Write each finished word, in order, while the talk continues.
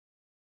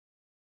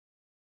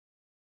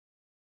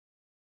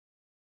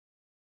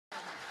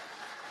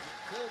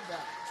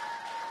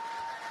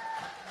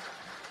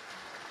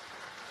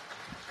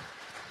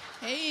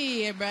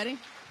Hey, everybody.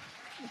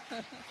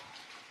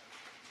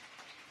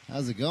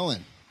 How's it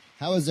going?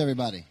 How is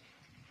everybody?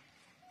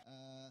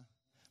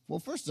 Well,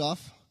 first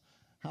off,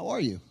 how are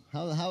you?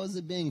 How is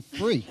it being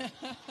free?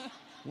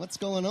 What's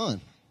going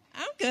on?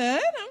 I'm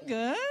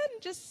good.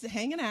 Just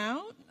hanging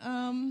out.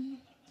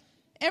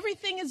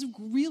 Everything is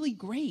really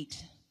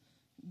great.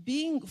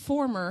 Being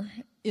former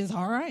is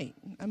all right.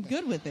 I'm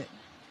good with it.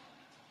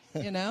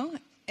 You know,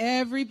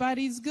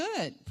 everybody's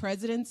good.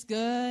 President's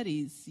good.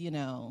 He's,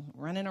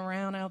 running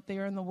around out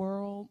there in the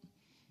world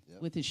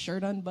with his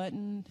shirt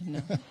unbuttoned.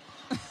 No.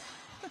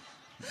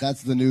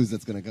 That's the news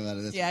that's going to come out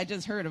of this. Yeah, I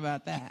just heard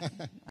about that.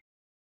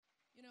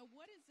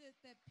 What is it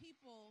that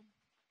people...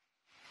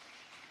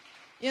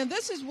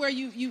 this is where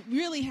you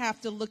really have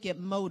to look at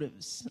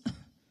motives.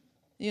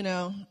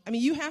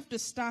 You have to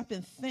stop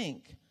and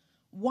think.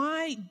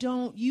 Why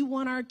don't you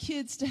want our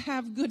kids to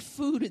have good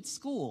food at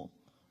school?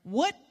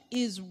 What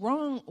is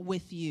wrong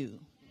with you?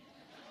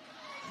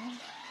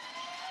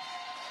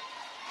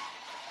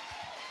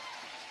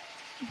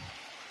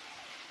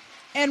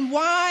 And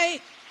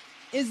why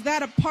is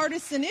that a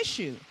partisan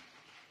issue?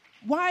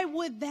 Why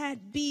would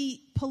that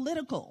be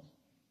political?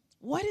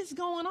 What is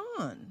going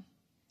on?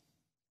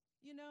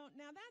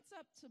 Now that's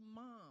up to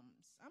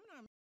moms. I'm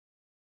not